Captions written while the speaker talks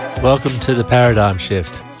Welcome to The Paradigm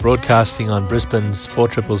Shift, broadcasting on Brisbane's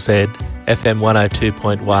 4ZZZ FM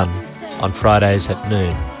 102.1 on Fridays at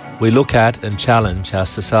noon. We look at and challenge our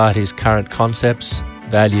society's current concepts,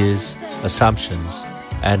 values, assumptions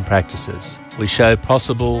and practices. We show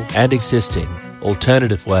possible and existing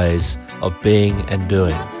alternative ways of being and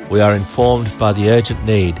doing. We are informed by the urgent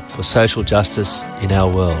need for social justice in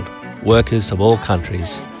our world. Workers of all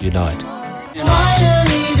countries, unite.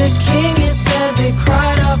 Finally the king is dead, they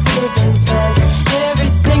cried off with his head.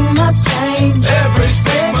 Everything must change.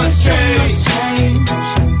 Everything must change.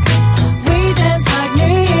 We dance like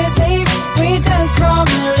New Year's Eve, we dance from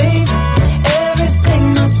relief.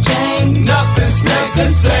 Everything must change. Nothing stays the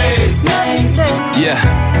same. Yeah.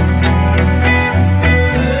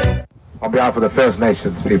 On behalf of the First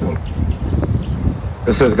Nations people,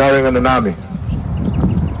 this is Garing and the Nami.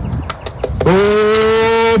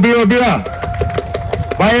 Oh, Bia,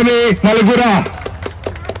 Miami, Malagura,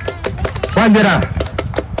 Bandera.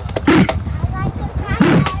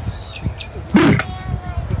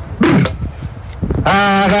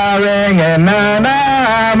 Garing and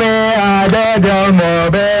Nami, Adel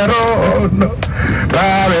Moberon.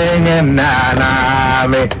 Garing and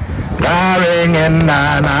Nami. Garing and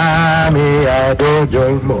Nanami,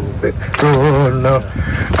 Adojol Moberono.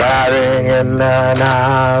 Garing and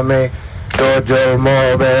Nanami, Dojol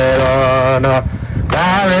Moberono.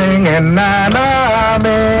 Garing and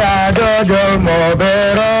Nanami, Adojol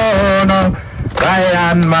Moberono.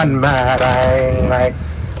 Ryan man marang,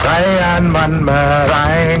 Ryan man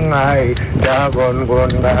marang, Jagon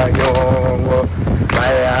Gundayongo.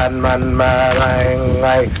 Ryan man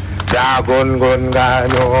marang, Jagon gun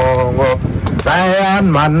ganyongo, Ryan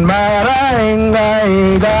man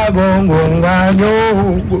marangay, Jagon gun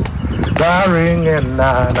ganyongo, Garing and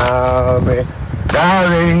Nanami,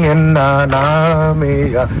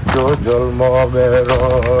 Jojol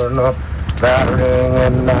Moberono, Garing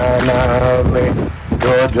and Nanami,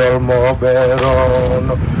 Jojol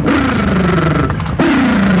Moberono.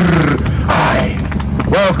 Hi,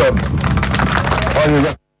 welcome.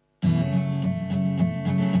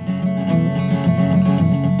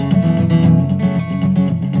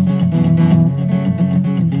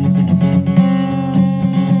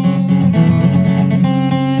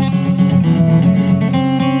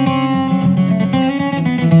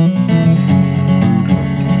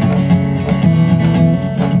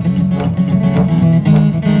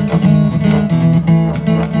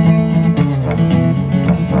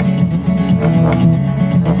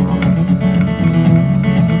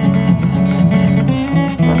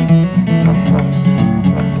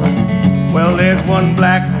 One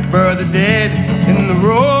black brother dead in the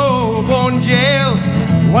Rowan jail.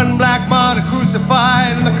 One black martyr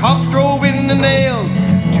crucified and the cops drove in the nails.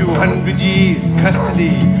 200 years in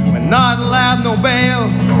custody, we're not allowed no bail.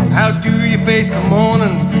 How do you face the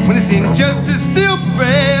mornings when this injustice still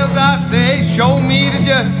prevails? I say, show me the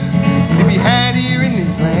justice to be had here in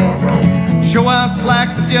this land. Show us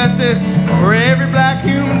blacks the justice for every black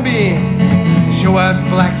human being. Show us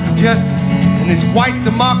blacks the justice in this white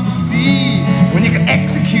democracy, when you can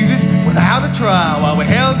execute us without a trial while we're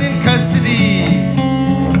held in custody.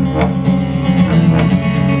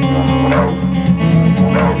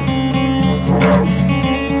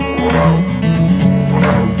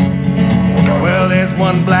 Well, there's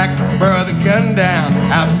one black brother gunned down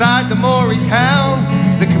outside the Maury town.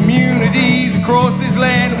 The communities across this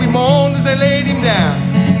land, we mourned as they laid him down.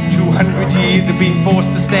 200 years of being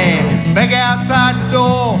forced to stand, beg outside the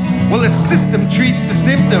door. Well, the system treats the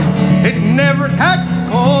symptoms, it never attacks the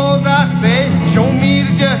cause. I say, show me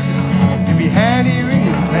the justice to be had here in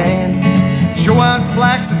this land. Show us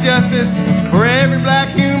blacks the justice for every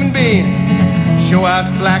black human being. Show us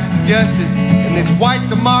blacks the justice in this white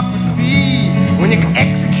democracy, when you can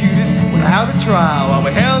execute us without a trial while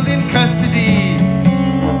we're held in custody.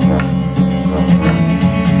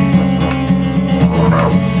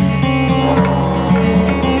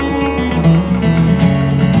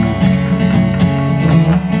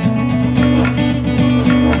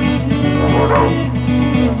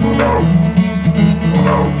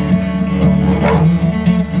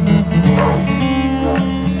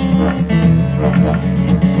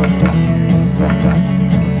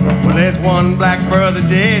 Well, there's one black brother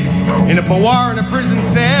dead in a Pawarina prison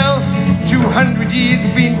cell. 200 years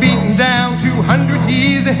of being beaten down, 200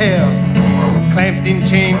 years of hell. Clamped in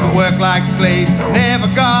chains and worked like slaves, never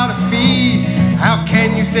got a fee. How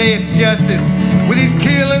can you say it's justice with these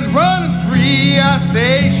killers running free? I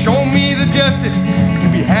say, show me the justice to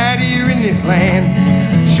be had here in this land.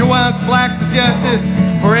 Show us blacks the justice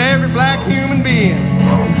for every black human being.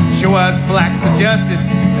 Show us blacks the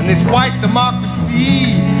justice in this white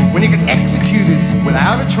democracy, when when he could execute us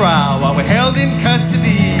without a trial while we're held in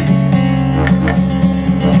custody.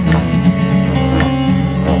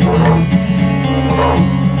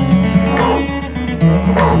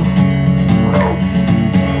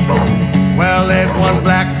 Well, there's one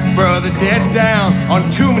black brother dead down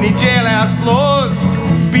on too many jailhouse floors,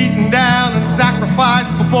 beaten down and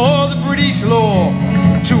sacrificed before the British law.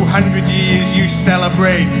 200 years you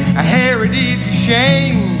celebrate a heritage of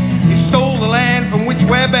shame. You stole the land from which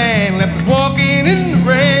we're banned, left us walking in the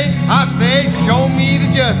rain. I say, show me the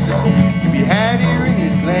justice to be had here in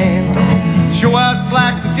this land. Show us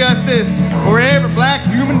blacks the justice for every black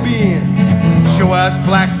human being. Show us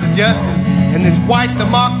blacks the justice in this white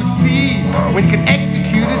democracy, when you can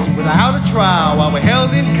execute us without a trial while we're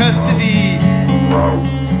held in custody.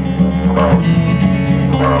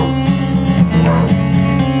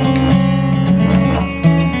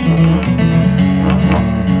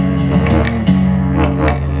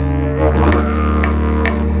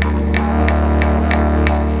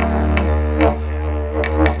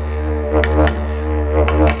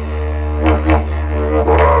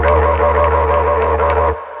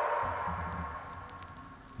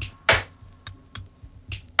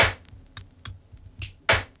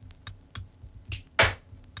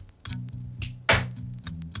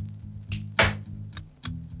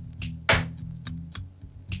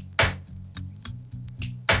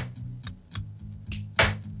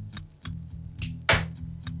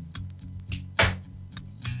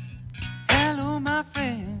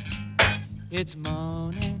 It's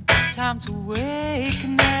morning, time to wake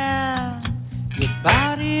now. Your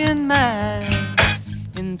body and mind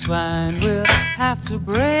entwined will have to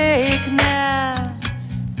break now.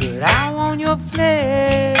 But I want your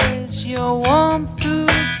flesh, your warmth to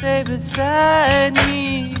stay beside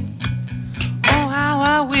me. Oh, how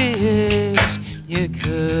I wish you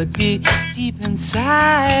could be deep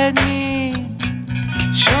inside me.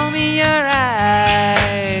 Show me your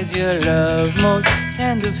eyes, your love, most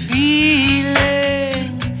tender feelings,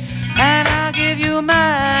 and I'll give you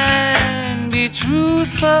mine. Be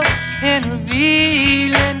truthful in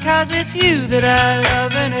revealing, 'cause it's you that I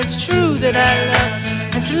love, and it's true that I love.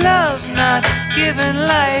 It's love not given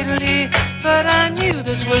lightly, but I knew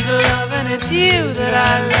this was love, and it's you that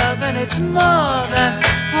I love, and it's more than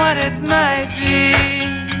what it might be.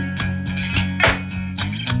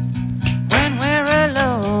 When we're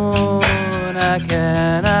alone, I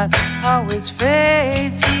cannot always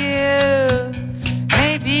face you.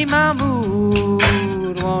 Maybe my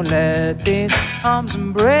mood won't let these arms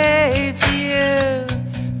embrace you,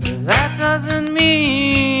 but that doesn't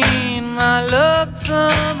mean my love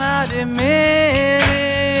somehow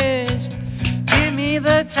diminished. Give me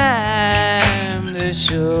the time to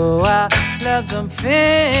show our love's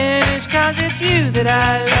unfinished, 'cause it's you that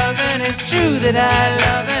I love, and it's true that I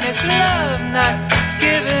love, and it's love not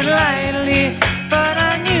given lightly, but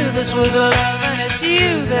I knew this was love, and it's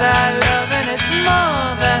you that I love, and it's more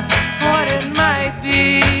than what it might be.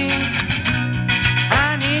 I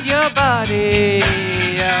need your body,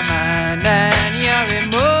 your mind, and your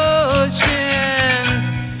emotions.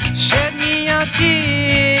 Shed me your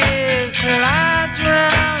tears till I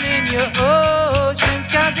drown in your oceans,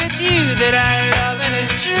 'cause it's you that I love, and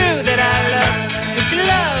it's true that I love. It's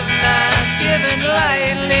love not given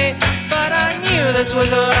lightly, but I knew this was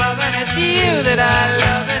love, and it's you that I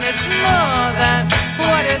love, and it's more than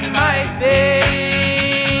what it might be.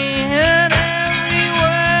 And every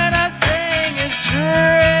word I sing is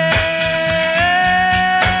true.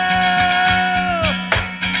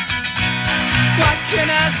 What can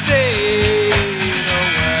I say? The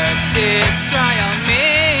words destroy your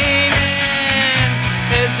meaning.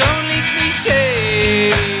 There's only cliche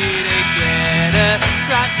to get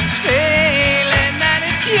across this feeling that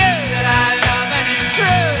it's you that I love, and it's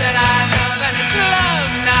true that I love, and it's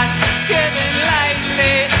love not given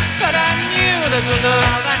lightly, but I knew this was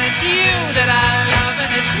love, and it's you that I love,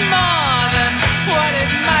 and it's more than what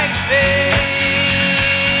it might be.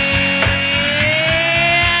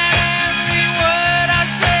 Every word I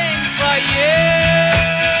sing's for you,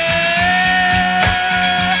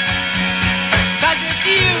 'cause it's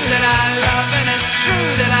you that I love, and it's true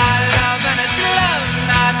that I love, and it's love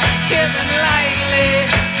not given lightly,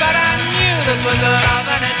 but I knew this was love,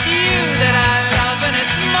 and it's you that I love, and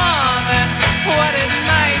it's more than what it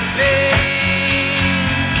might be.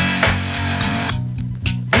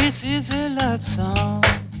 This is a love song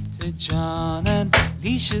to John and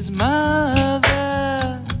Leisha's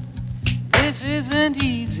mother. This isn't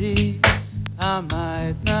easy, I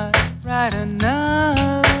might not write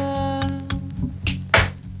another,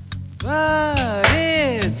 but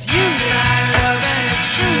it's you that I love, and it's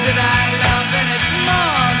true that I love, and it's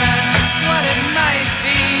more than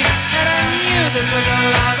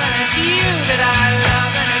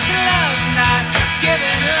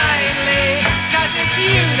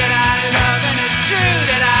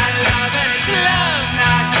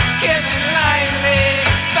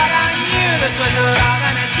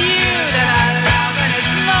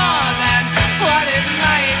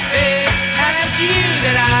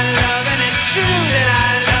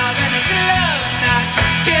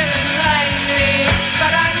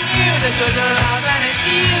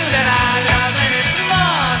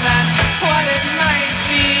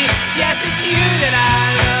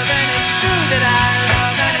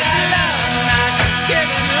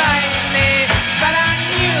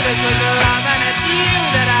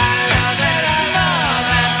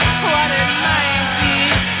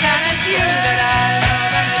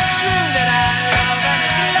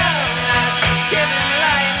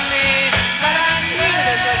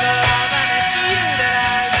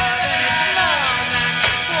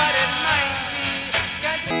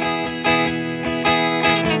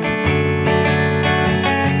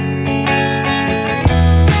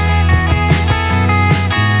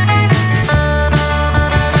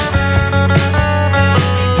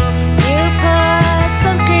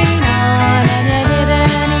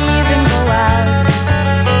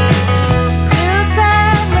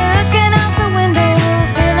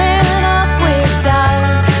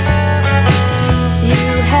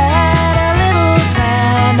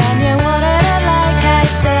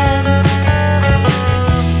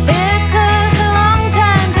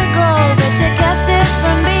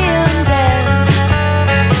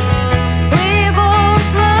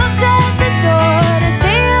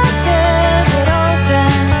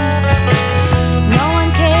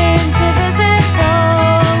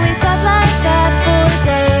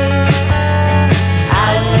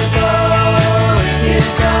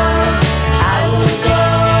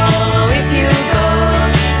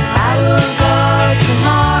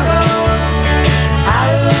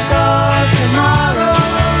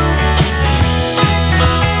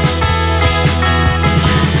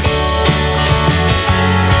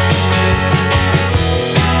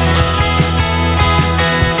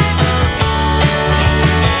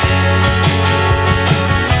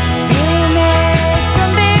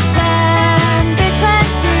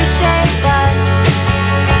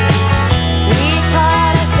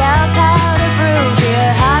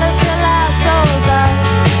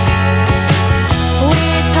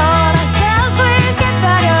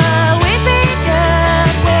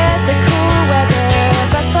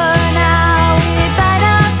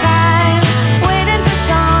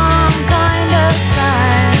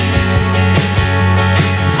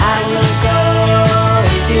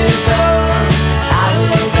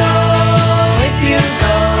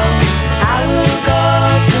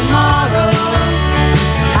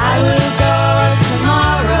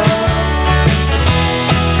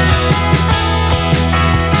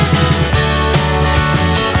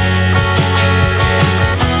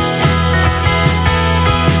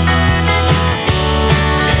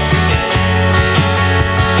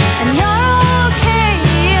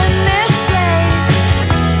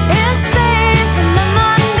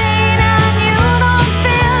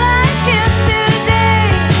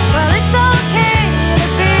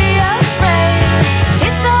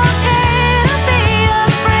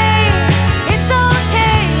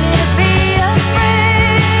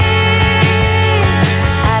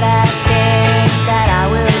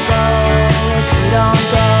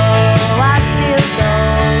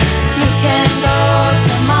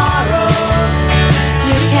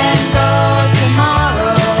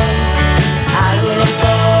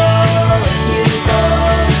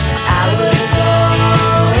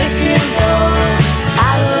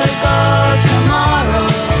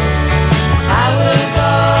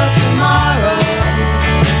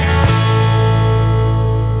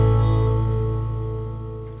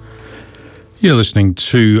You're listening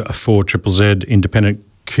to 4ZZZ Independent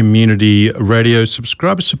Community Radio,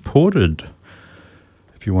 subscriber supported.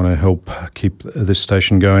 If you want to help keep this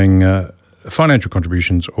station going, financial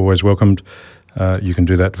contributions always welcomed. You can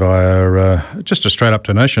do that via just a straight up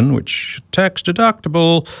donation, which tax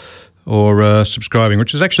deductible, or subscribing,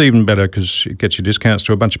 which is actually even better because it gets you discounts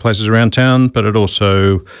to a bunch of places around town, but it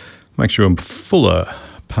also makes you a fuller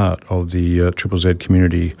part of the ZZZ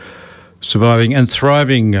community, surviving and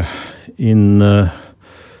thriving in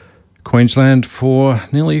Queensland for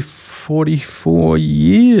nearly 44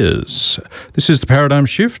 years. This is The Paradigm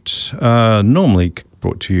Shift, normally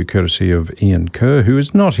brought to you courtesy of Ian Kerr, who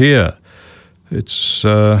is not here. It's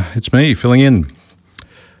me filling in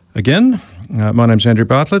again. My name's Andrew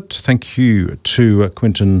Bartlett. Thank you to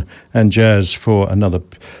Quinton and Jazz for another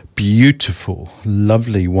beautiful,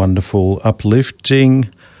 lovely, wonderful,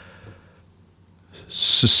 uplifting,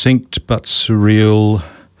 succinct but surreal,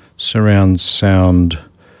 surround sound,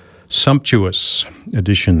 sumptuous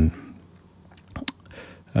edition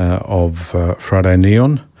of Friday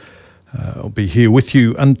Neon. I'll be here with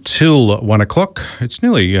you until 1 o'clock. It's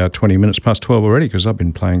nearly 20 minutes past 12 already because I've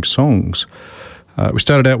been playing songs. We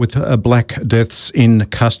started out with Black Deaths in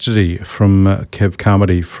Custody from Kev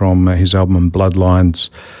Carmody from his album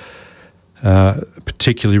Bloodlines.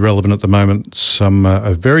 Particularly relevant at the moment, some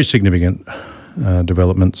very significant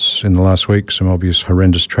developments in the last week, some obvious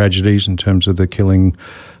horrendous tragedies in terms of the killing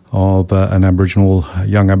of an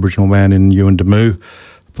young Aboriginal man in Yuendamu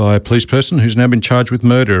by a police person who's now been charged with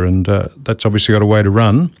murder, and that's obviously got a way to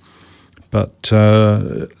run. But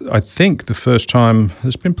I think the first time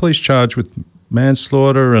there's been police charged with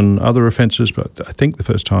manslaughter and other offences, but I think the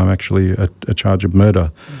first time actually a charge of murder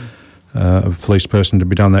of a police person to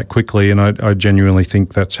be done that quickly, and I genuinely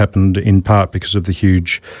think that's happened in part because of the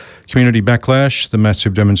huge community backlash, the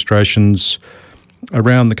massive demonstrations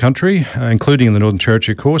around the country, including in the Northern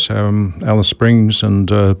Territory, of course, Alice Springs and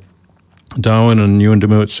Darwin and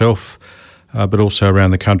Yuendamu itself, but also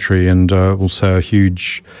around the country, and also a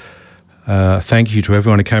huge thank you to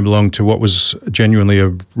everyone who came along to what was genuinely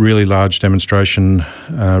a really large demonstration,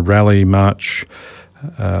 rally, march,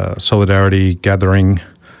 solidarity gathering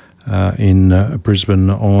in Brisbane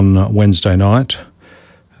on Wednesday night.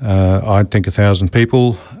 I think 1,000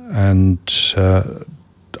 people, and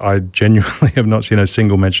I genuinely have not seen a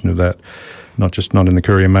single mention of that, not in the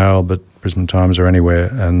Courier Mail, but Brisbane Times or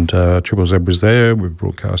anywhere. And Triple Z was there. We've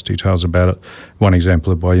broadcast details about it. One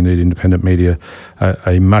example of why you need independent media.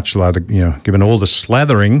 A much larger, given all the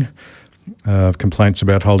slathering of complaints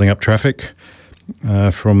about holding up traffic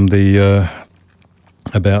from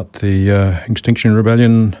about the Extinction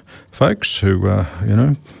Rebellion folks who,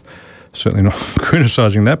 certainly not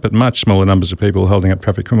criticising that, but much smaller numbers of people holding up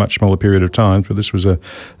traffic for a much smaller period of time. But this was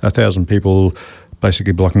 1,000 people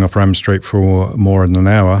basically blocking off Ram Street for more than an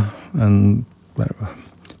hour, and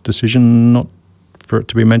decision not for it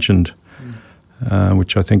to be mentioned,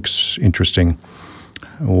 which I think's interesting.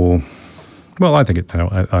 I think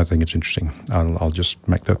it's interesting. I'll just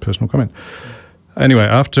make that personal comment. Anyway,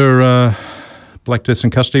 after Black Deaths in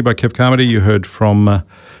Custody by Kev Carmody, you heard from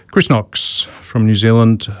Chris Knox from New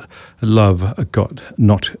Zealand, Love Got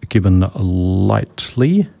Not Given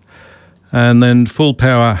Lightly. And then Full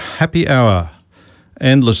Power, Happy Hour,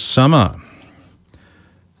 Endless Summer.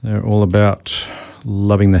 They're all about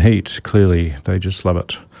loving the heat, clearly. They just love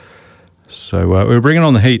it. So we're bringing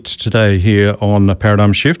on the heat today here on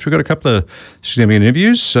Paradigm Shift. We've got a couple of significant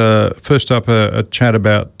interviews. First up, a chat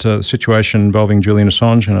about the situation involving Julian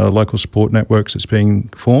Assange and local support networks that's being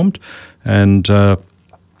formed. And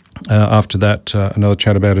after that, another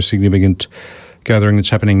chat about a significant gathering that's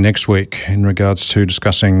happening next week in regards to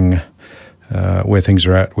discussing where things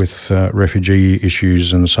are at with refugee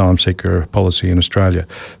issues and asylum seeker policy in Australia.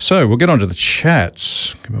 So we'll get on to the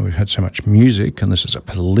chats. We've had so much music, and this is a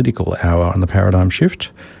political hour on the Paradigm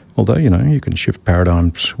Shift, although, you can shift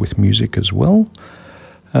paradigms with music as well.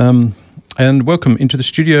 And welcome into the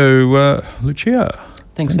studio, Lucia.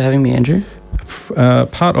 Thanks for having me, Andrew.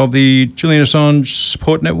 Part of the Julian Assange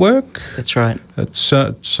support network. That's right.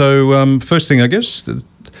 First thing, I guess,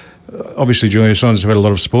 obviously Julian Assange has had a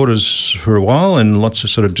lot of supporters for a while in lots of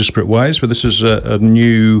sort of disparate ways, but this is a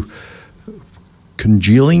new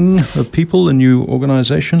congealing of people, a new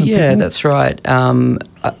organisation of people? That's right.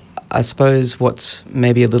 I suppose what's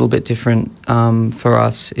maybe a little bit different for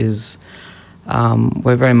us is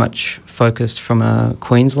we're very much focused from a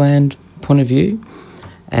Queensland point of view.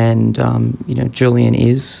 And, Julian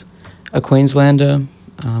is a Queenslander.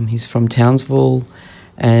 He's from Townsville.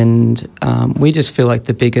 And we just feel like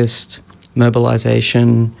the biggest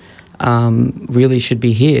mobilisation really should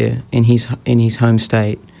be here in his home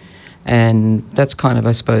state. And that's kind of,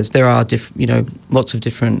 I suppose, there are lots of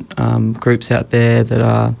different groups out there that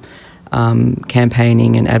are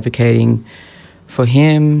campaigning and advocating for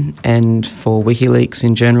him and for WikiLeaks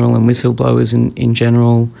in general and whistleblowers in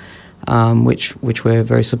general, which we're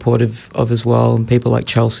very supportive of as well. And people like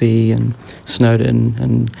Chelsea and Snowden,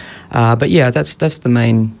 and but yeah, that's the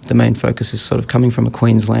main focus is sort of coming from a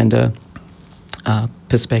Queenslander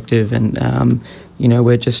perspective, and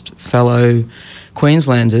we're just fellow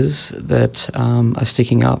Queenslanders that are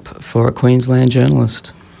sticking up for a Queensland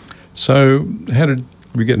journalist. So how did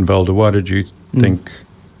we get involved, or why did you think,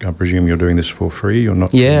 I presume you're doing this for free or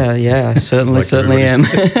not? Yeah, certainly am.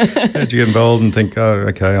 How did you get involved and think, oh,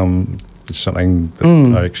 okay, it's something that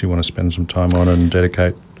I actually want to spend some time on and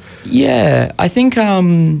dedicate? Yeah, I think I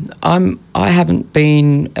haven't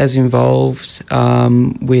been as involved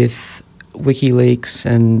with WikiLeaks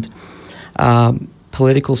and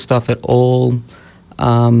political stuff at all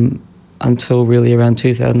until really around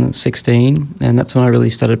 2016, and that's when I really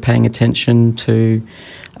started paying attention to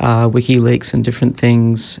WikiLeaks and different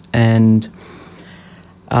things. And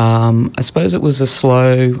I suppose it was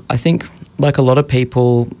I think like a lot of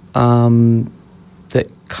people that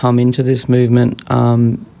come into this movement, a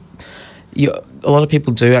lot of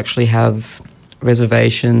people do actually have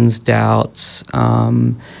reservations, doubts.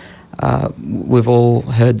 We've all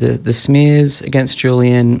heard the smears against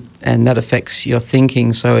Julian, and that affects your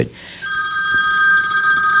thinking. So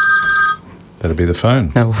that'll be the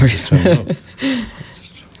phone. No worries.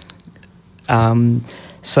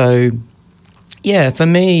 So, yeah, for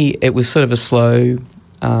me, it was sort of a slow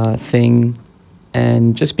thing,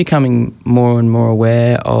 and just becoming more and more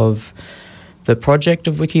aware of the project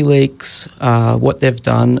of WikiLeaks, what they've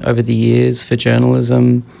done over the years for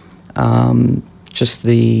journalism, just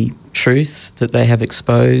the truths that they have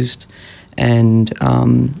exposed, and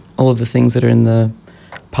all of the things that are in the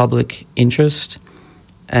public interest.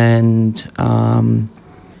 And I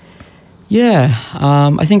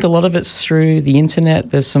think a lot of it's through the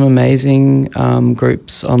internet. There's some amazing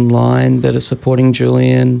groups online that are supporting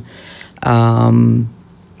Julian.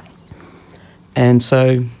 And so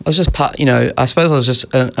I was just I suppose I was just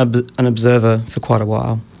an observer for quite a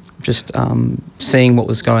while, just seeing what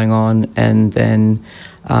was going on, and then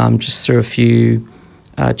just through a few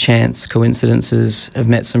chance coincidences have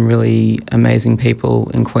met some really amazing people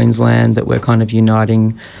in Queensland that we're kind of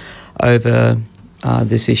uniting over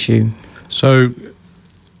this issue. So,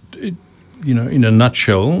 in a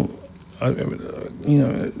nutshell,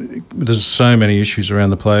 there's so many issues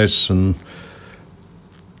around the place, and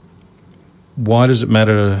why does it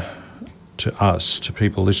matter to us, to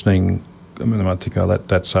people listening? I mean, they might think, oh,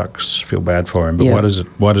 that sucks, feel bad for him, but why does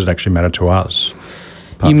it actually matter to us?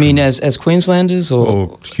 You mean as Queenslanders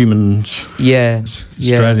or humans? Yeah,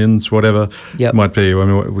 Australians, whatever it might be. I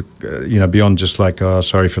mean, beyond just like, oh,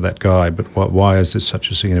 sorry for that guy, but why is this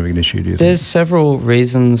such a significant issue, do you think? There's several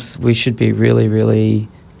reasons we should be really, really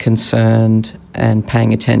concerned and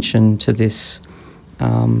paying attention to this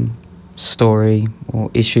story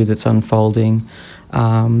or issue that's unfolding.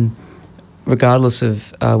 Regardless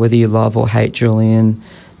of whether you love or hate Julian,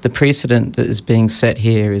 the precedent that is being set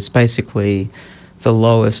here is basically the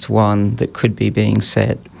lowest one that could be being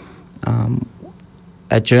set.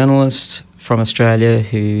 A journalist from Australia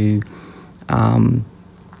who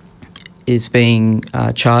is being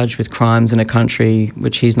charged with crimes in a country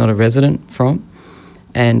which he's not a resident from,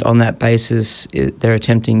 and on that basis they're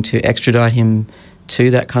attempting to extradite him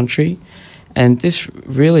to that country. And this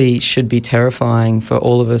really should be terrifying for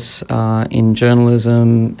all of us in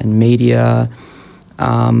journalism and media.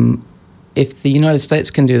 If the United States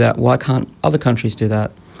can do that, why can't other countries do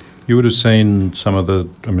that? You would have seen some of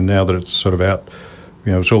now that it's sort of out,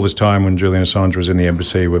 it's all this time when Julian Assange was in the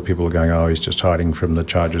embassy where people were going, oh, he's just hiding from the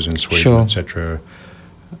charges in Sweden, etc.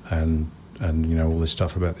 And all this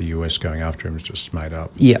stuff about the US going after him is just made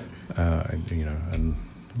up. Yeah. Well,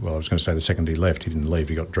 I was going to say the second he left, he didn't leave,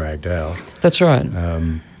 he got dragged out. That's right.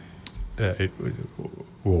 It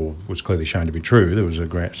was clearly shown to be true. There was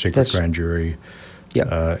a secret grand jury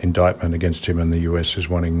indictment against him, and the US is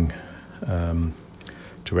wanting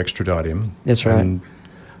to extradite him. That's right. And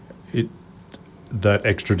that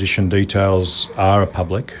extradition details are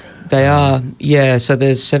public. They are, yeah. So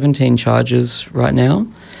there's 17 charges right now.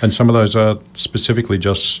 And some of those are specifically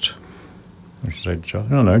just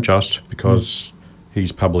because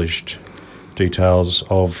he's published details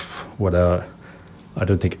of what are, I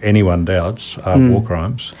don't think anyone doubts, are war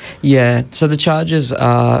crimes. Yeah, so the charges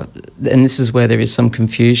are, and this is where there is some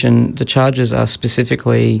confusion, the charges are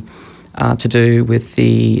specifically to do with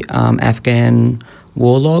the Afghan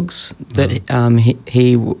war logs that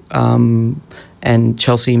he and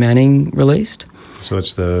Chelsea Manning released. So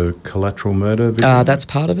it's the collateral murder video? That's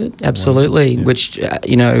part of it, absolutely. Yeah. Which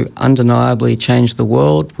undeniably changed the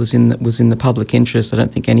world. Was in the public interest. I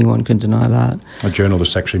don't think anyone can deny that. A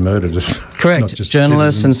journalist actually murdered us. Correct. Not just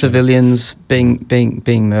Journalists and civilians being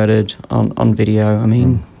murdered on video. I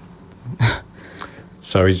mean,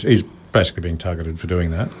 so he's basically being targeted for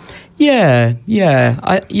doing that. Yeah.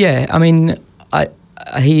 I mean,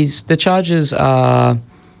 the charges are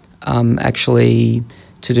actually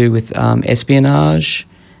to do with espionage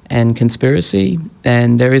and conspiracy,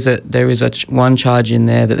 and there is one charge in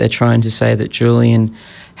there that they're trying to say that Julian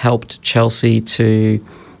helped Chelsea to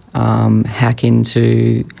hack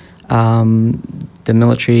into the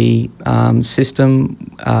military system,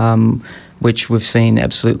 which we've seen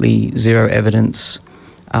absolutely zero evidence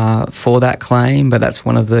for that claim, but that's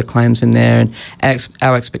one of the claims in there. And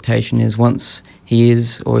our expectation is once he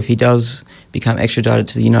is, or if he does become extradited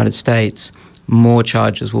to the United States, more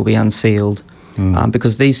charges will be unsealed.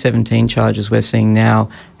 Because these 17 charges we're seeing now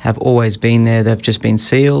have always been there. They've just been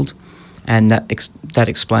sealed, and that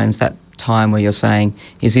explains that time where you're saying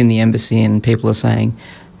he's in the embassy and people are saying,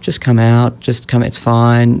 just come out, it's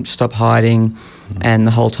fine, stop hiding. And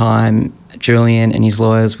the whole time Julian and his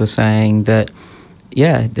lawyers were saying that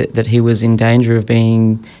he was in danger of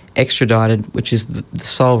being extradited, which is the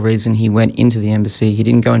sole reason he went into the embassy. He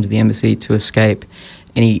didn't go into the embassy to escape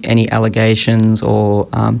any allegations or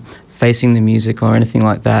facing the music or anything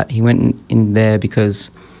like that. He went in there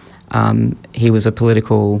because he was a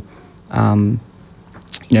political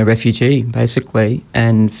refugee, basically,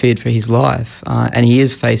 and feared for his life. And he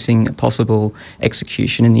is facing a possible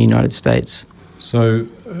execution in the United States. So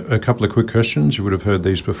a couple of quick questions. You would have heard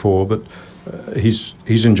these before, but he's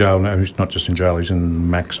in jail now. He's not just in jail, he's in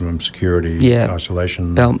maximum security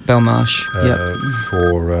isolation. Belmarsh,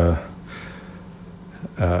 for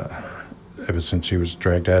ever since he was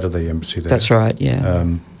dragged out of the embassy there. That's right, yeah.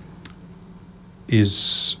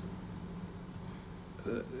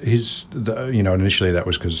 Initially that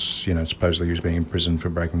was because, supposedly he was being imprisoned for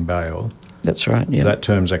breaking bail. That's right, yeah. That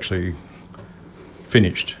term's actually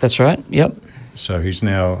finished. That's right, yep. So he's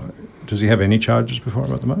now... Does he have any charges before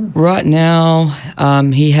him at the moment? Right now,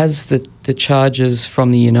 he has the charges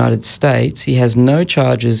from the United States. He has no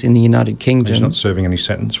charges in the United Kingdom. He's not serving any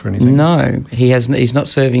sentence for anything? No, he's not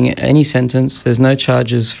serving any sentence. There's no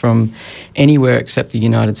charges from anywhere except the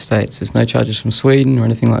United States. There's no charges from Sweden or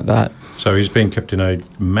anything like that. So he's being kept in a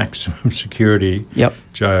maximum security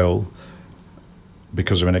jail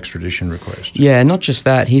because of an extradition request? Yeah, not just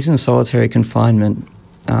that. He's in solitary confinement.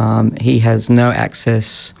 He has no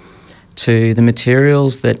access to the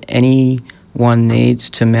materials that anyone needs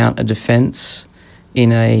to mount a defence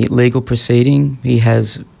in a legal proceeding. He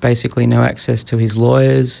has basically no access to his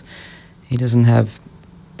lawyers. He doesn't have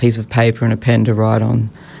a piece of paper and a pen to write on.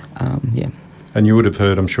 And you would have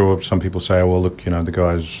heard, I'm sure, some people say, oh, well, look, the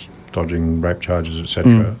guy's dodging rape charges,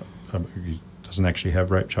 etc. He doesn't actually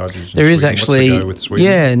have rape charges in There Sweden. is actually... What's the go with Sweden?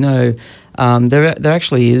 Yeah, no. There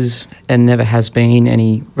actually is and never has been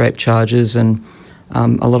any rape charges, and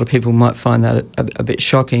a lot of people might find that a bit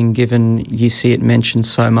shocking given you see it mentioned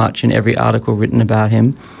so much in every article written about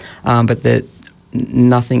him, but that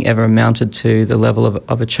nothing ever amounted to the level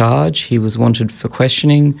of a charge. He was wanted for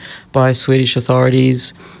questioning by Swedish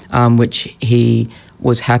authorities, which he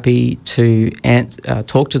was happy to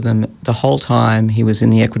talk to them the whole time he was in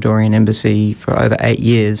the Ecuadorian embassy for over 8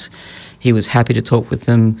 years. He was happy to talk with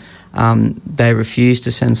them. They refused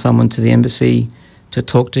to send someone to the embassy to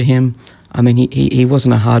talk to him. I mean, he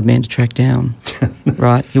wasn't a hard man to track down,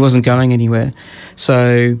 right? He wasn't going anywhere.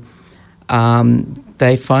 So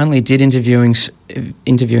they finally did interview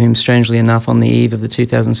him, strangely enough, on the eve of the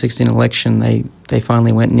 2016 election. They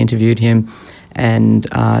finally went and interviewed him and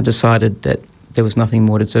decided that there was nothing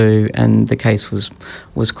more to do and the case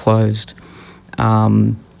was closed.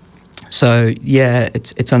 So, yeah,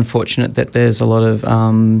 it's unfortunate that there's a lot of...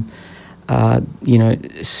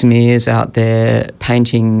 smears out there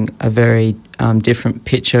painting a very different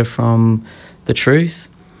picture from the truth,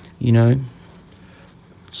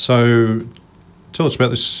 So tell us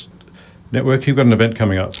about this network. You've got an event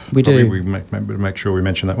coming up. We do. We make sure we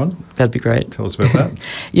mention that one. That'd be great. Tell us about that.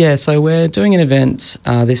 Yeah, so we're doing an event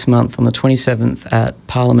this month on the 27th at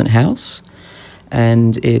Parliament House,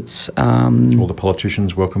 and it's... all the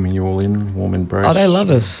politicians welcoming you all in, warm embrace. Oh, they love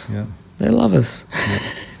us. Yeah. They love us.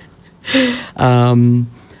 Yeah.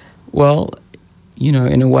 Well,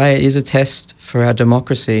 in a way it is a test for our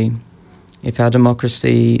democracy. If our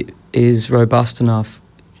democracy is robust enough,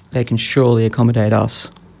 they can surely accommodate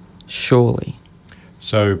us. Surely.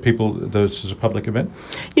 So this is a public event?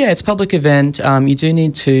 Yeah, it's a public event. You do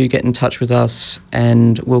need to get in touch with us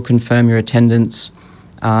and we'll confirm your attendance.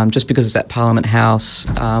 Just because it's at Parliament House,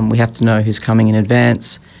 we have to know who's coming in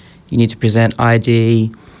advance. You need to present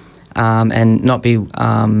ID and not be...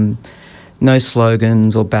 no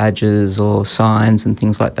slogans or badges or signs and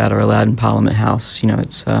things like that are allowed in Parliament House. You know,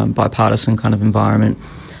 it's a bipartisan kind of environment,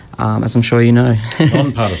 as I'm sure you know.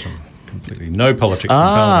 Non-partisan. Completely. No politics in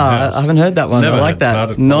Parliament House. I haven't heard that one. Never I like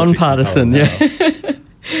that. Non-partisan, yeah.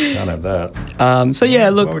 Can't have that. So, yeah,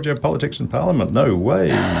 look... Why would you have politics in Parliament? No way.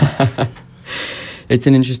 It's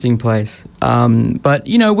an interesting place. But,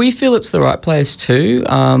 you know, we feel it's the right place too.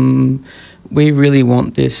 We really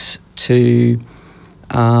want this to...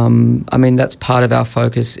 I mean, that's part of our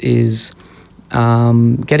focus is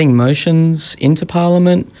getting motions into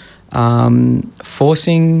Parliament,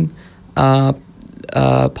 forcing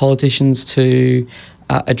politicians to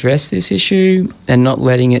address this issue and not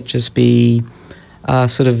letting it just be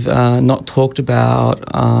sort of not talked about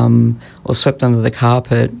or swept under the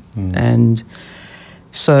carpet. And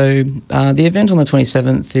so the event on the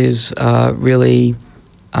 27th is really...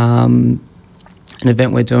 an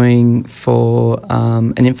event we're doing for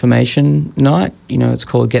an information night. You know, it's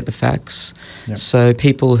called Get the Facts. Yep. So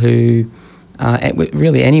people who,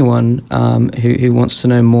 really anyone who wants to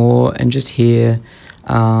know more and just hear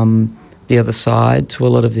the other side to a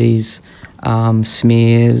lot of these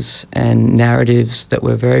smears and narratives that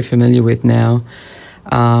we're very familiar with now.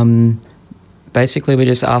 Basically, we're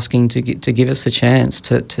just asking to give us the chance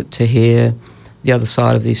to hear the other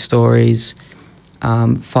side of these stories,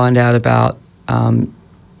 find out about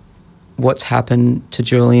what's happened to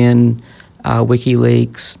Julian,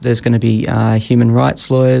 WikiLeaks. There's going to be human rights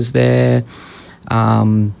lawyers there,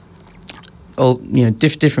 all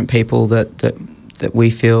different people that we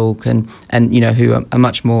feel can, and you know, who are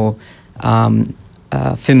much more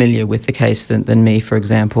familiar with the case than me, for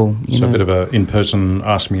example. So a bit of a in-person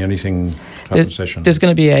Ask Me Anything type of session. There's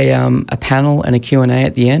going to be a panel and a Q&A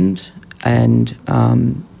at the end, and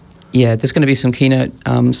there's going to be some keynote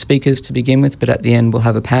speakers to begin with, but at the end we'll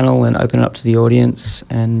have a panel and open it up to the audience.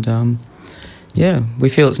 And we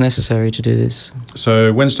feel it's necessary to do this.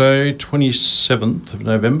 So Wednesday, 27th of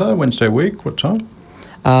November, Wednesday week, what time?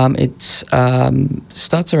 It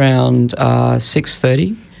starts around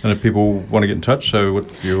 6:30. And if people want to get in touch, so what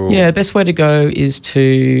your... Yeah, the best way to go is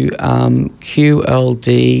to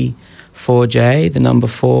QLD4J, the number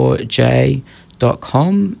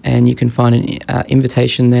 4J.com, and you can find an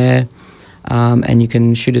invitation there, and you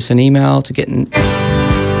can shoot us an email to get in touch,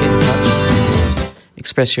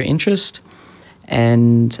 express your interest,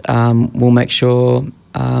 and we'll make sure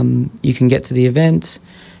you can get to the event,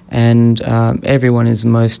 and everyone is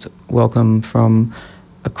most welcome from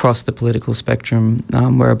across the political spectrum.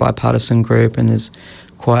 We're a bipartisan group, and there's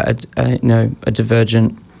quite a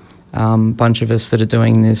divergent bunch of us that are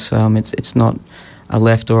doing this. It's not a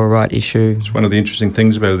left or a right issue. It's one of the interesting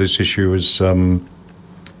things about this issue is,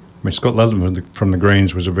 Scott Ludlam from the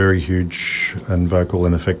Greens was a very huge and vocal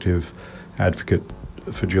and effective advocate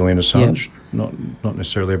for Julian Assange. Yep. Not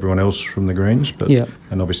necessarily everyone else from the Greens, but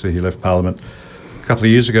and obviously he left Parliament a couple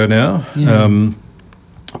of years ago now. Yeah.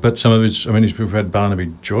 But some of his, we've had Barnaby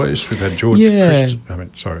Joyce, we've had George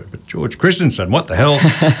George Christensen, what the hell?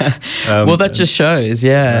 Well, that just shows,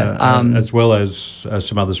 as well as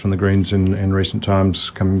some others from the Greens in recent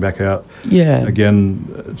times coming back out. Yeah.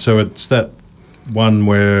 Again, so it's that one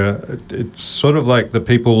where it's sort of like the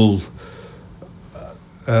people,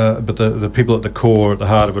 but the people at the core, at the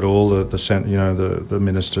heart of it all, the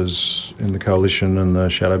ministers in the coalition and the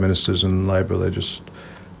shadow ministers in Labor,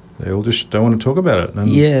 they all just don't want to talk about it. And,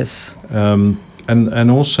 yes.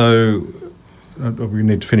 And also, we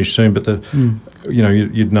need to finish soon, but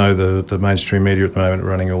you'd know the mainstream media at the moment are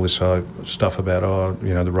running all this stuff about,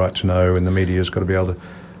 the right to know, and the media's got to be able to...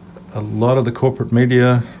 A lot of the corporate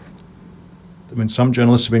media, some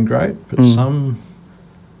journalists have been great, but some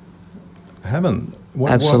haven't.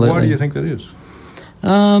 Absolutely. Why do you think that is?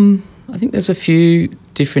 I think there's a few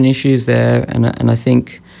different issues there, and I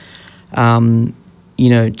think...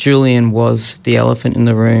 Julian was the elephant in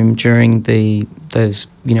the room during those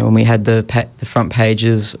when we had the front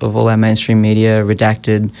pages of all our mainstream media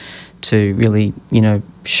redacted to really,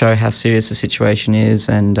 show how serious the situation is.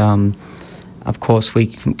 And, of course, we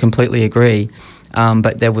completely agree.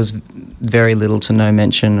 But there was very little to no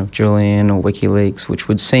mention of Julian or WikiLeaks, which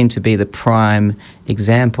would seem to be the prime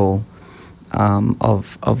example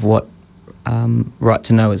of what Right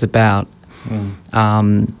to Know is about.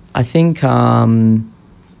 I think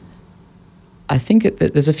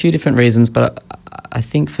there's a few different reasons, but I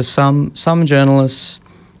think for some journalists,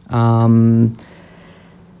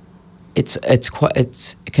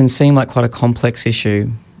 it can seem like quite a complex issue,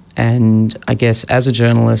 and I guess as a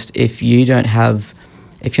journalist, if you're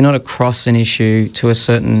not across an issue to a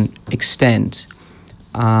certain extent,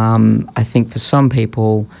 I think for some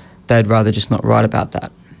people they'd rather just not write about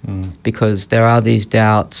that. Because there are these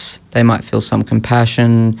doubts. They might feel some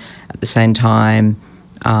compassion. At the same time,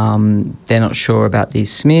 they're not sure about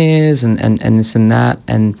these smears and this and that.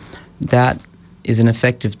 And that is an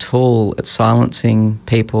effective tool at silencing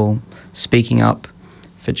people speaking up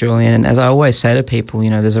for Julian. And as I always say to people,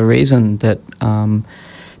 there's a reason that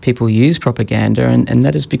people use propaganda, and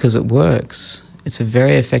that is because it works. It's a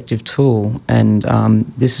very effective tool, and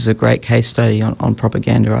this is a great case study on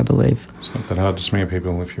propaganda, I believe. It's not that hard to smear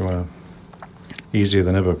people if you are. Easier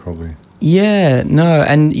than ever, probably. Yeah, no,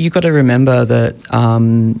 and you've got to remember that,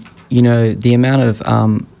 the amount of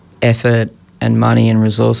effort and money and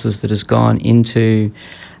resources that has gone into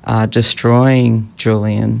destroying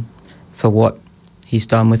Julian for what he's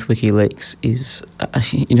done with WikiLeaks is,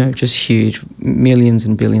 just huge, millions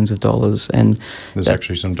and billions of dollars. And there's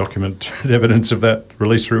actually some documented evidence of that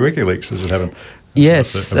released through WikiLeaks, as it happened.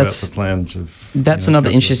 Yes, about the plans of. That's another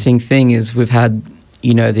interesting thing is we've had,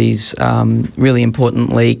 these really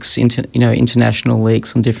important leaks, international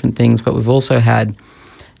leaks on different things, but we've also had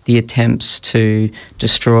the attempts to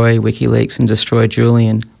destroy WikiLeaks and destroy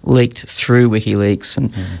Julian leaked through WikiLeaks,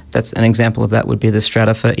 and that's an example of that would be the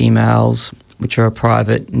Stratifer emails, which are a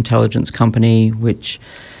private intelligence company, which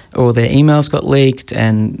all their emails got leaked,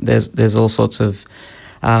 and there's all sorts of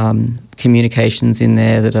communications in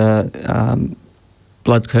there that are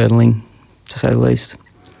blood-curdling, to say the least.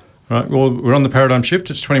 Right, well, we're on the paradigm shift.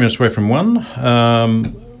 It's 20 minutes away from 1.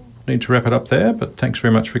 Need to wrap it up there, but thanks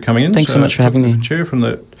very much for coming in. Thanks so much for having me. Chair from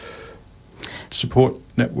the Support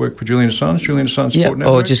Network for Julian Assange, Julian Assange Support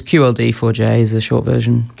Network. Or just QLD4J is the short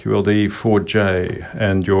version. QLD4J.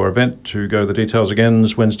 And your event, to go the details again,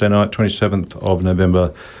 is Wednesday night, 27th of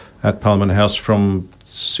November at Parliament House from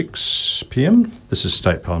 6 p.m. This is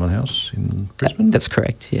State Parliament House in Brisbane. That's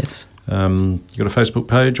correct, yes. You got a Facebook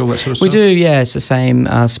page, all that sort of stuff? We do, yeah. It's the same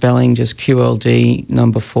spelling, just QLD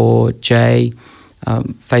number 4J,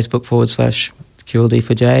 Facebook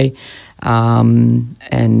 /QLD4J.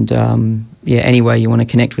 Any way you want to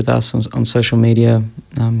connect with us on social media,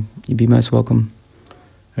 you'd be most welcome.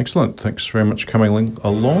 Excellent. Thanks very much for coming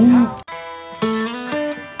along.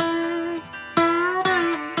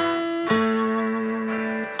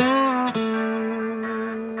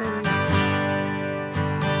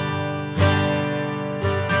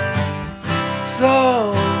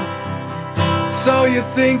 So you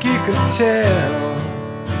think you could tell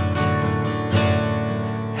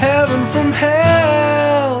heaven from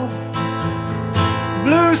hell,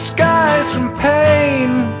 blue skies from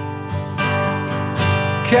pain?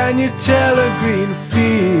 Can you tell a green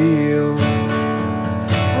field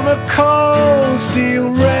from a cold steel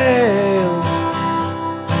rail,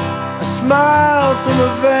 a smile from a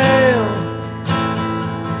veil?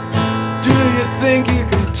 Do you think you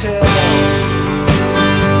can tell?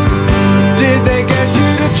 Did they get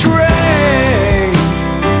you to trade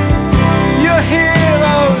your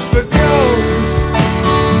heroes for ghosts,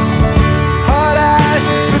 hot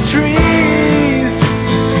ashes for trees,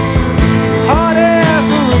 hot air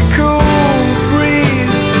for a cool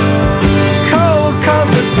breeze, cold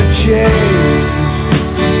comfort for change?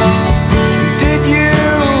 Did you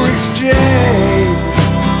exchange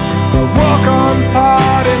a walk-on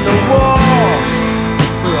part in the war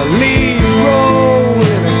for a lead role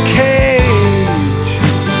in a cage?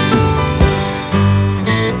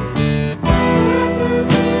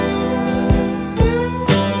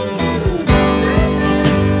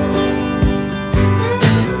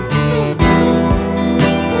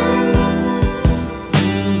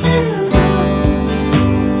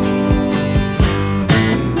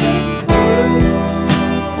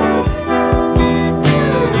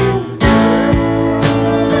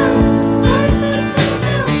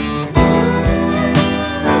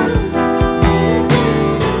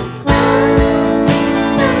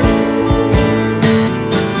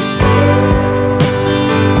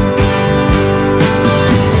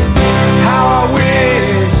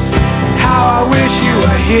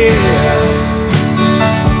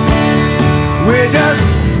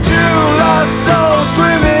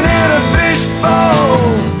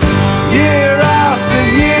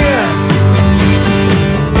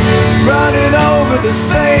 The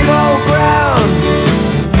same old ground,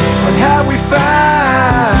 what have we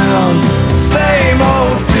found? Same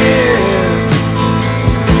old fears.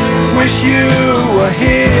 Wish you were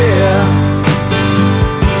here.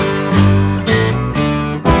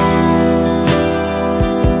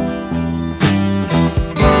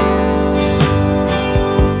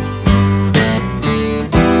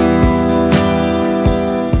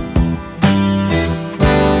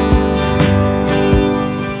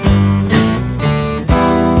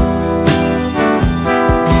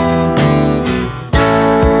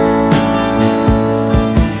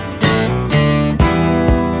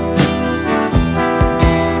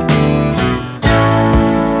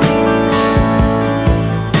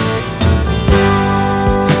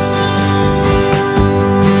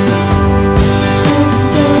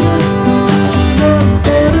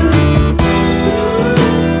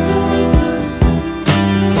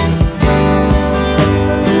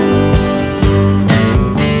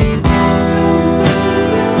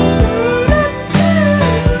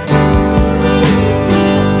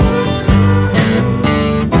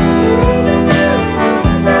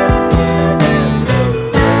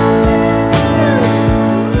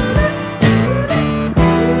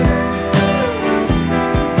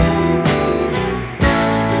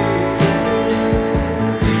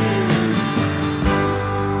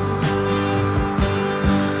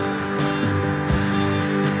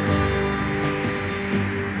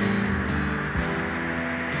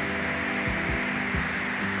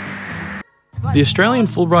 the Australian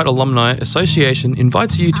Fulbright Alumni Association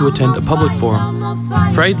invites you to attend a public forum.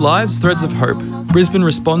 Frayed Lives, Threads of Hope. Brisbane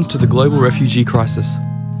responds to the global refugee crisis.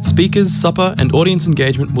 Speakers, supper and audience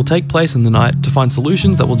engagement will take place in the night to find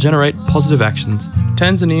solutions that will generate positive actions.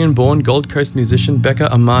 Tanzanian-born Gold Coast musician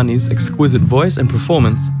Becca Amani's exquisite voice and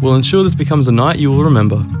performance will ensure this becomes a night you will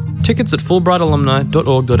remember. Tickets at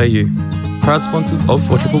fulbrightalumni.org.au. Proud sponsors of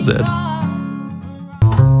 4ZZZ.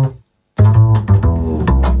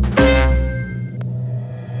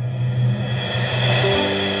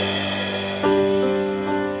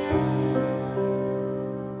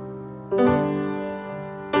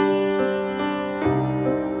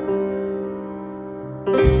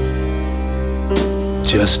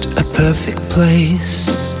 Just a perfect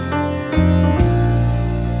place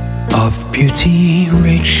of beauty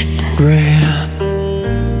rich and rare,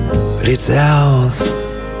 but it's ours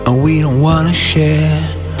and we don't want to share.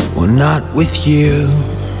 Well, not with you.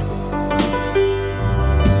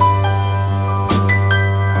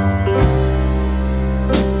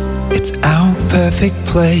 It's our perfect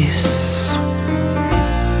place,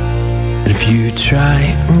 and if you try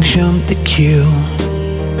and jump the queue,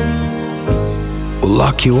 we'll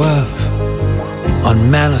lock you up on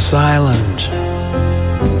Manus Island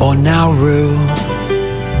or Nauru.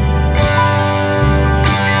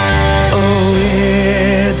 Oh,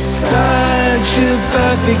 it's such a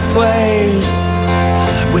perfect place.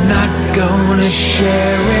 We're not gonna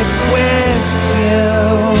share it with you.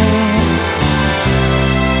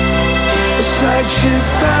 Such a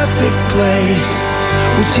perfect place.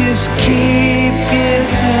 We just keep you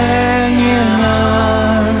hanging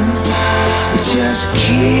on. Just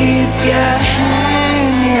keep you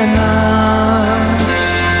hanging on.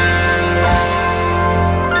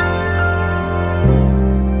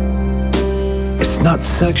 It's not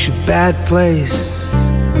such a bad place.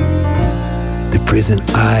 The prison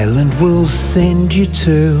island will send you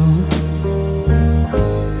to,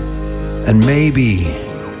 and maybe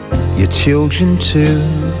your children too.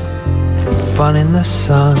 Fun in the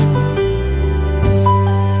sun.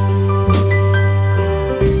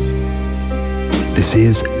 This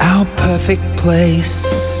is our perfect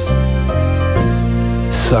place.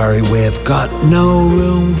 Sorry, we've got no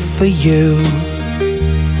room for you.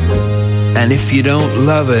 And if you don't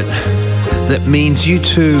love it, that means you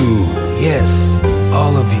too. Yes,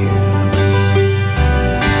 all of you.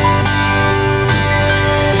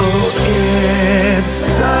 Oh, it's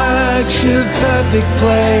such a perfect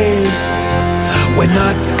place. We're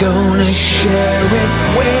not gonna share it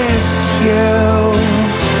with you.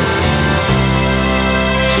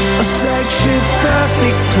 Such a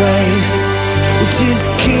perfect place. We'll just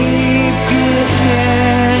keep you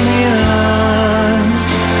hanging on.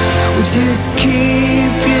 We'll just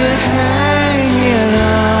keep you hanging on.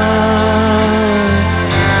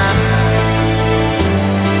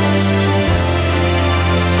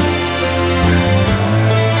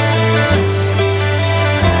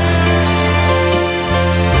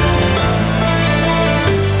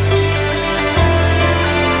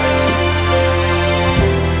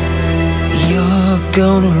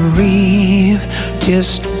 Gonna reap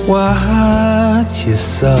just what you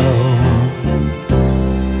sow.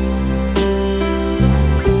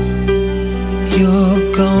 You're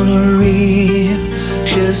gonna reap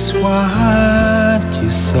just what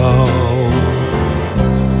you sow.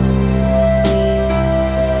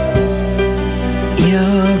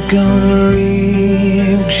 You're gonna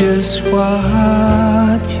reap just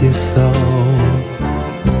what you sow.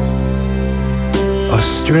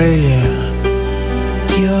 Australia,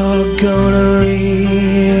 you're gonna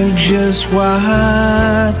reap just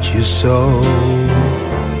what you sow.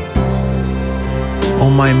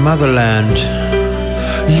 On my motherland,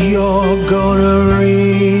 you're gonna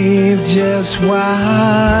reap just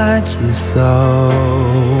what you sow.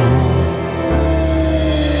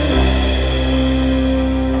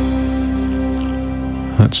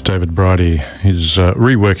 That's David Bridie, his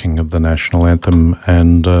reworking of the national anthem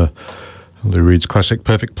and Lou Reed's classic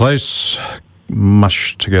Perfect Place,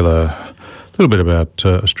 mushed together a little bit about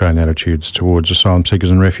Australian attitudes towards asylum seekers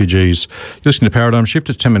and refugees. You're listening to Paradigm Shift.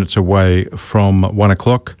 It's 10 minutes away from 1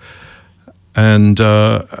 o'clock and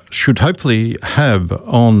should hopefully have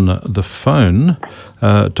on the phone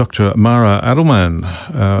Dr. Mara Adelman,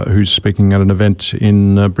 who's speaking at an event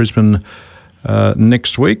in Brisbane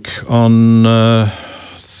next week on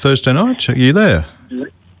Thursday night. Are you there?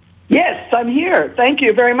 Yes, I'm here. Thank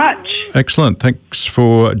you very much. Excellent. Thanks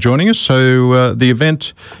for joining us. So the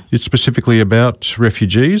event is specifically about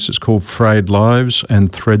refugees. It's called Frayed Lives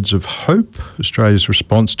and Threads of Hope, Australia's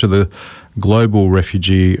response to the global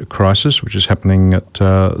refugee crisis, which is happening at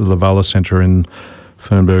the Lavala Centre in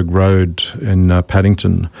Fernberg Road in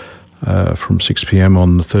Paddington from 6 p.m.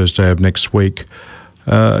 on the Thursday of next week.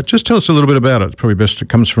 Just tell us a little bit about it. It's probably best it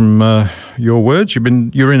comes from your words.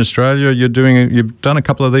 You're in Australia. You've done a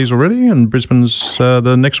couple of these already, and Brisbane's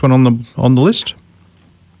the next one on the list.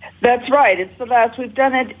 That's right. It's the last. We've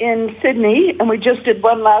done it in Sydney, and we just did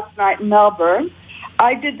one last night in Melbourne.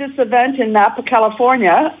 I did this event in Napa,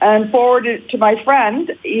 California, and forwarded it to my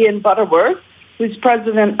friend, Ian Butterworth, who's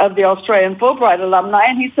president of the Australian Fulbright alumni,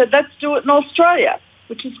 and he said, let's do it in Australia,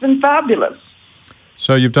 which has been fabulous.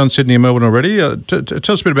 So you've done Sydney and Melbourne already. Tell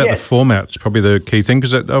us a bit about the format. It's probably the key thing,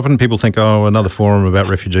 because often people think, another forum about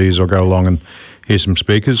refugees, I'll go along and hear some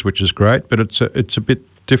speakers, which is great, but it's a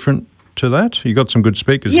bit different to that. You got some good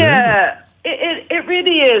speakers there. Yeah, it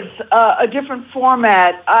really is a different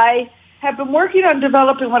format. I have been working on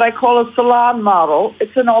developing what I call a salon model.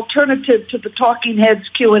 It's an alternative to the Talking Heads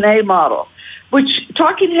Q&A model, which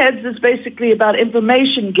Talking Heads is basically about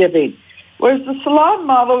information giving, whereas the salon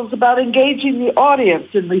model is about engaging the audience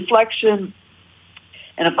in reflection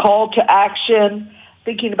and a call to action,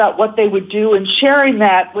 thinking about what they would do and sharing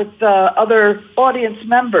that with other audience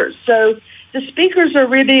members. So the speakers are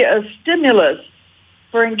really a stimulus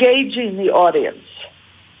for engaging the audience.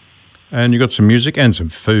 And you got some music and some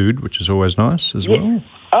food, which is always nice as well.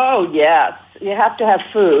 Oh, yes. You have to have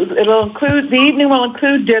food. The evening will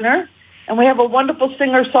include dinner, and we have a wonderful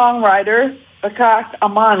singer-songwriter, Bakat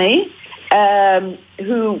Amani,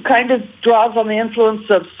 who kind of draws on the influence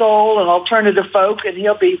of soul and alternative folk, and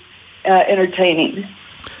he'll be entertaining.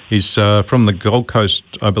 He's from the Gold Coast,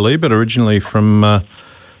 I believe, but originally from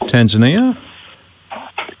Tanzania?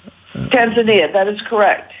 Tanzania, that is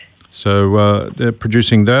correct. So they're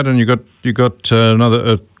producing that, and you got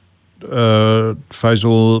another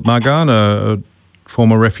Faisal Margan, a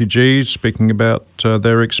former refugee, speaking about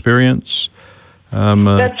their experience.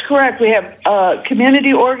 That's correct. We have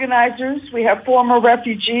community organizers. We have former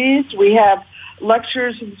refugees. We have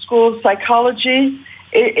lecturers in the School of Psychology.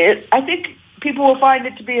 I think people will find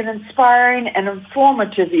it to be an inspiring and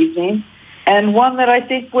informative evening, and one that I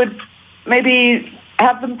think would maybe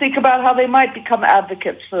have them think about how they might become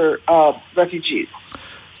advocates for refugees.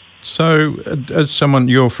 So, as someone,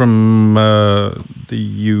 you're from the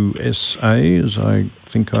USA, as I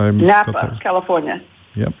think I'm... Napa, California.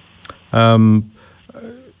 Yep.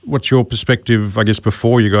 What's your perspective, I guess,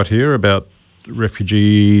 before you got here about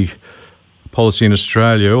refugee policy in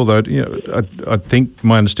Australia? Although, I think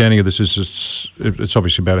my understanding of this is it's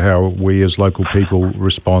obviously about how we as local people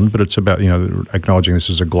respond, but it's about, acknowledging this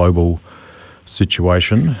as a global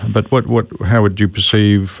situation. But how would you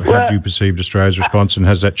perceive, have you perceived Australia's response, and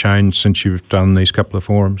has that changed since you've done these couple of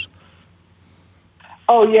forums?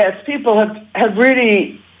 Oh, yes. People have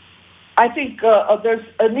really, I think there's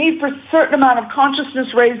a need for a certain amount of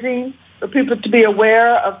consciousness raising for people to be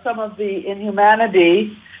aware of some of the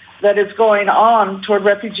inhumanity that is going on toward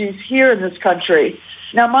refugees here in this country.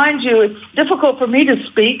 Now, mind you, it's difficult for me to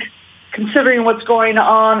speak, considering what's going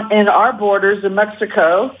on in our borders in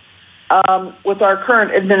Mexico with our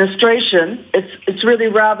current administration. It's really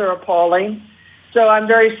rather appalling. So I'm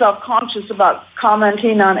very self-conscious about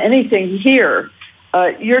commenting on anything here.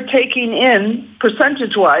 You're taking in,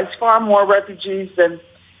 percentage-wise, far more refugees than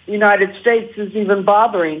the United States is even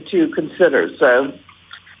bothering to consider. So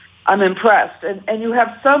I'm impressed. And you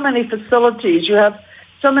have so many facilities. You have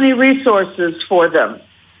so many resources for them.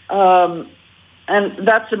 And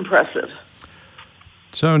that's impressive.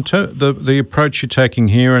 So in the approach you're taking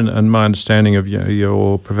here, and my understanding of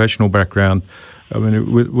your professional background, I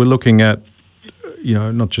mean, we're looking at,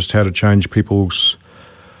 not just how to change people's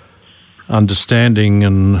understanding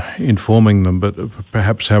and informing them, but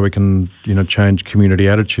perhaps how we can, change community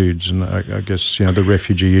attitudes. And I guess, the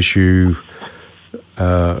refugee issue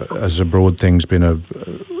as a broad thing's been a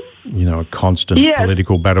constant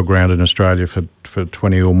political battleground in Australia for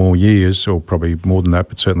 20 or more years, or probably more than that,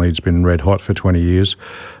 but certainly it's been red hot for 20 years.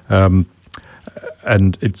 And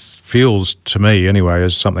it feels to me, anyway,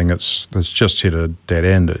 as something that's just hit a dead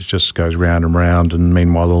end. It just goes round and round, and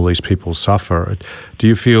meanwhile all these people suffer. Do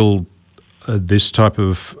you feel this type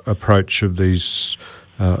of approach of these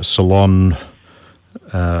salon,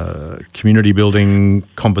 community-building,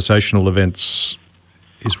 conversational events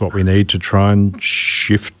is what we need to try and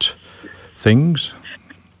shift things?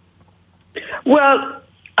 Well,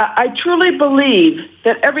 I truly believe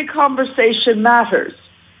that every conversation matters.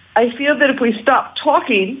 I feel that if we stop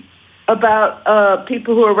talking about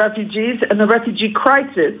people who are refugees and the refugee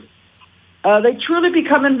crisis, they truly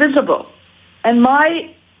become invisible. And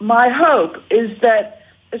my hope is that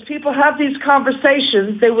as people have these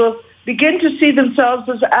conversations, they will begin to see themselves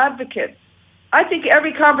as advocates I think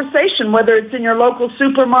every conversation, whether it's in your local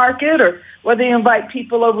supermarket or whether you invite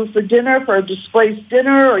people over for dinner, for a displaced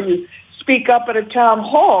dinner, or you speak up at a town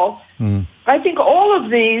hall, I think all of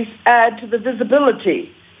these add to the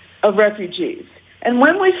visibility of refugees. And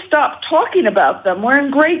when we stop talking about them, we're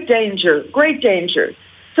in great danger, great danger.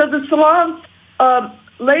 So the salons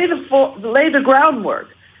lay the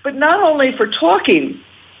groundwork, but not only for talking.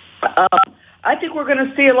 I think we're going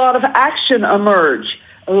to see a lot of action emerge.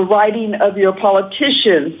 The writing of your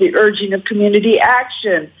politicians, the urging of community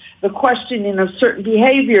action, the questioning of certain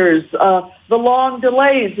behaviors, the long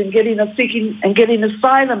delays in getting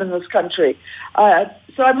asylum in this country.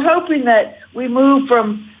 So I'm hoping that we move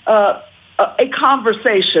from a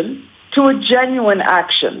conversation to a genuine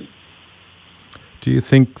action. Do you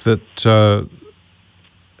think that to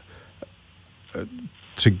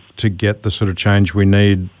get the sort of change we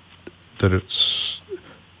need, that it's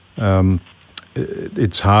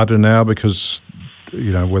harder now because,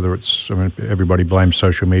 whether it's, everybody blames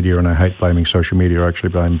social media, and I hate blaming social media, I actually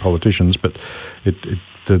blame politicians, but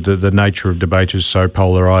the nature of debate is so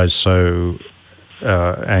polarised, so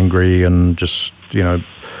angry, and just,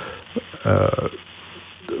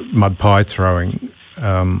 mud pie throwing,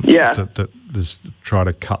 that there's try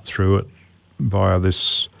to cut through it via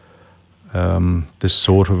this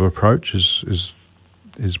sort of approach is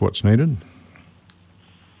what's needed?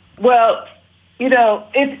 Well,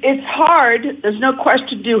 it's hard. There's no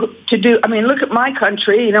question to do. I mean, look at my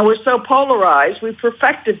country. We're so polarized. We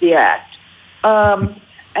perfected the act.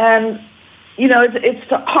 And, it's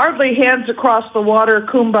hardly hands across the water,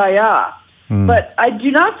 kumbaya. But I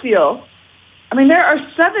do not feel, there are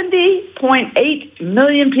 70.8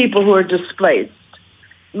 million people who are displaced.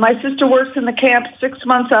 My sister works in the camp 6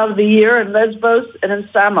 months out of the year in Lesbos and in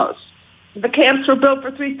Samos. The camps were built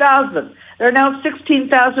for 3,000. There are now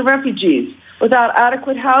 16,000 refugees without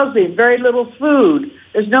adequate housing, very little food.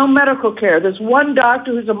 There's no medical care. There's one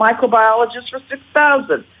doctor who's a microbiologist for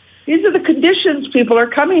 6,000. These are the conditions people are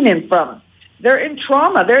coming in from. They're in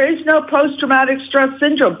trauma. There is no post-traumatic stress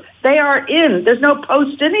syndrome. They are in. There's no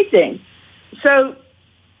post-anything. So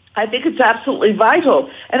I think it's absolutely vital.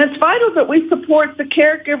 And it's vital that we support the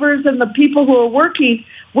caregivers and the people who are working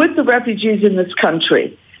with the refugees in this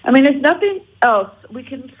country. If nothing else, we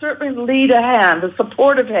can certainly lead a hand, a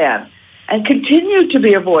supportive hand, and continue to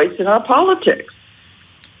be a voice in our politics.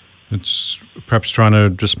 It's perhaps trying to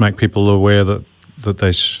just make people aware that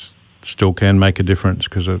they still can make a difference,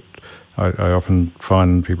 because I often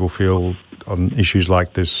find people feel on issues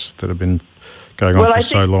like this that have been going on for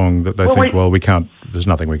so long that they think, we can't, there's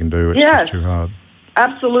nothing we can do, it's just too hard.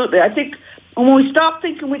 Absolutely. I think when we stop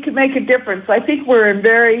thinking we can make a difference, I think we're in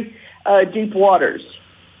very deep waters.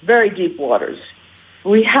 Very deep waters.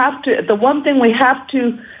 We have to. The one thing we have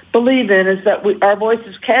to believe in is that our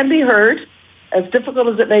voices can be heard, as difficult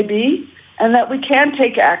as it may be, and that we can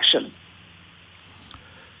take action.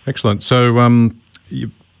 Excellent. So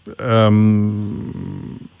you've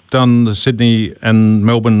done the Sydney and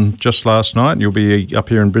Melbourne just last night. You'll be up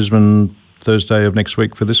here in Brisbane Thursday of next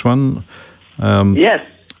week for this one. Yes.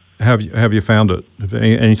 Have you found it? Have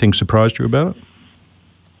anything surprised you about it?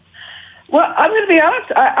 Well, I'm going to be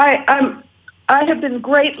honest. I have been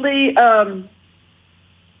greatly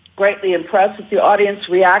impressed with the audience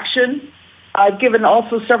reaction. I've given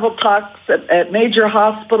also several talks at major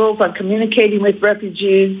hospitals on communicating with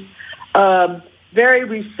refugees. Very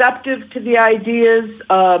receptive to the ideas.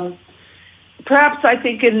 Perhaps I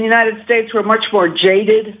think in the United States we're much more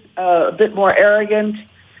jaded, a bit more arrogant.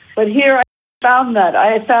 But here I found that.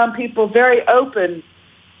 I have found people very open,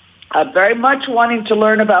 very much wanting to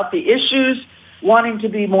learn about the issues, wanting to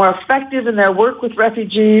be more effective in their work with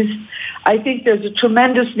refugees. I think there's a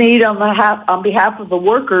tremendous need on behalf of the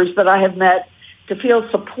workers that I have met to feel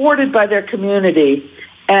supported by their community.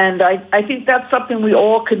 And I think that's something we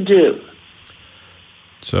all can do.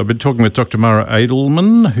 So I've been talking with Dr. Mara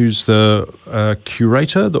Edelman, who's the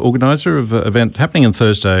curator, the organiser of an event happening on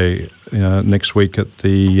Thursday next week at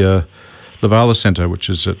the Lavala Centre, which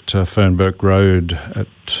is at Fernbrook Road at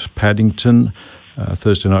Paddington,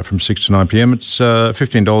 Thursday night from 6 to 9 p.m. It's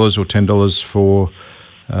 $15 or $10 for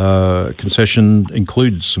concession,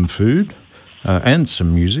 includes some food and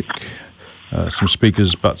some music, some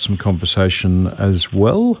speakers, but some conversation as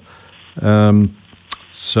well. I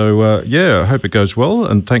hope it goes well,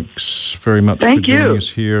 and thanks very much for joining us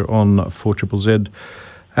here on 4ZZZ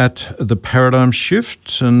at the Paradigm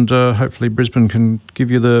Shift, and hopefully Brisbane can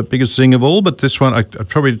give you the biggest zing of all. But this one, I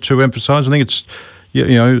probably to emphasise, I think it's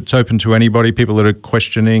it's open to anybody, people that are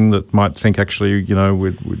questioning, that might think actually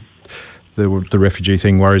the refugee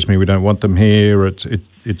thing worries me. We don't want them here.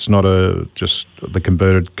 It's not just the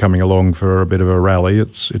converted coming along for a bit of a rally.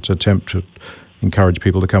 It's an attempt to encourage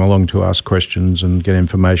people to come along to ask questions and get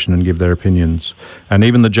information and give their opinions. And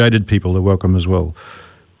even the jaded people are welcome as well.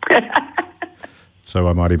 So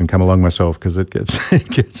I might even come along myself because it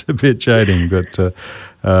gets a bit jading. But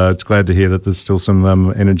it's glad to hear that there's still some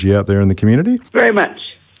energy out there in the community. Very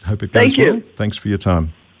much. Hope it goes well. Thanks for your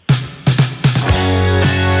time.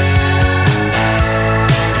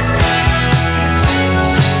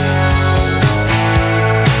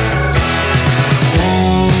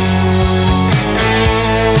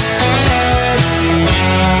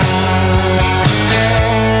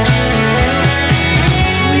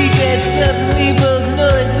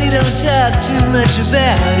 Much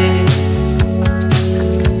about it.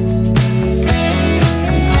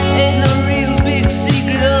 Ain't no real big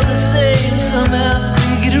secret, all the same. Somehow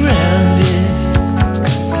we get around it.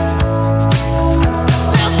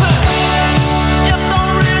 Listen, you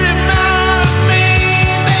don't really matter to me,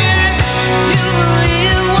 man. You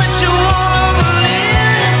believe what you want to believe.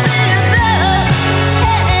 It's up,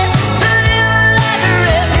 hey, to live like a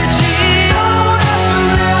refugee. Don't have to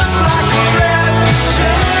live like a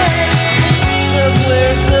refugee.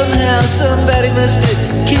 Somewhere, somehow, somebody must have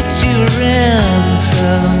kicked you around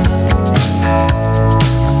some.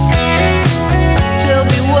 Tell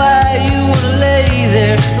me why you wanna lay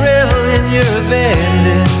there, revel in your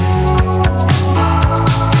abandon.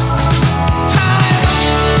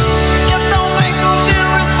 You don't make no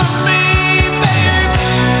difference to me, babe.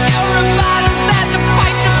 Everybody's had to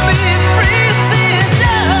fight to be free. See it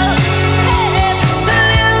now, hey, to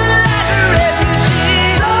live like a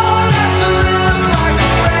refugee. Don't have to live like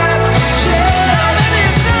a refugee. Maybe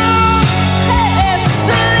you do, hey,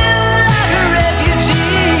 to live like a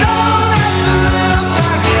refugee. Don't have to live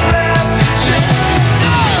like a refugee.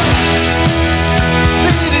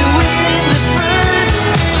 Baby, we ain't the first.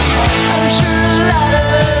 I'm sure a lot of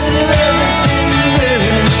other love has been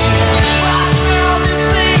burned. Right now, this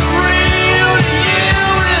ain't real to you.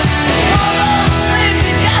 It's all those things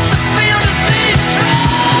you got to feel to be true.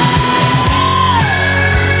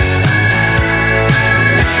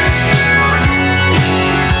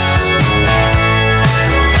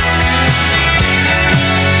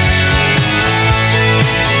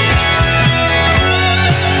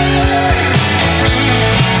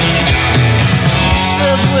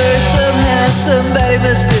 Somewhere, somehow, somebody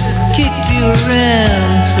must have kicked you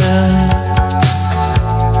around some.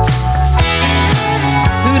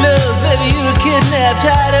 Who knows, maybe you were kidnapped,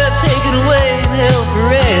 tied up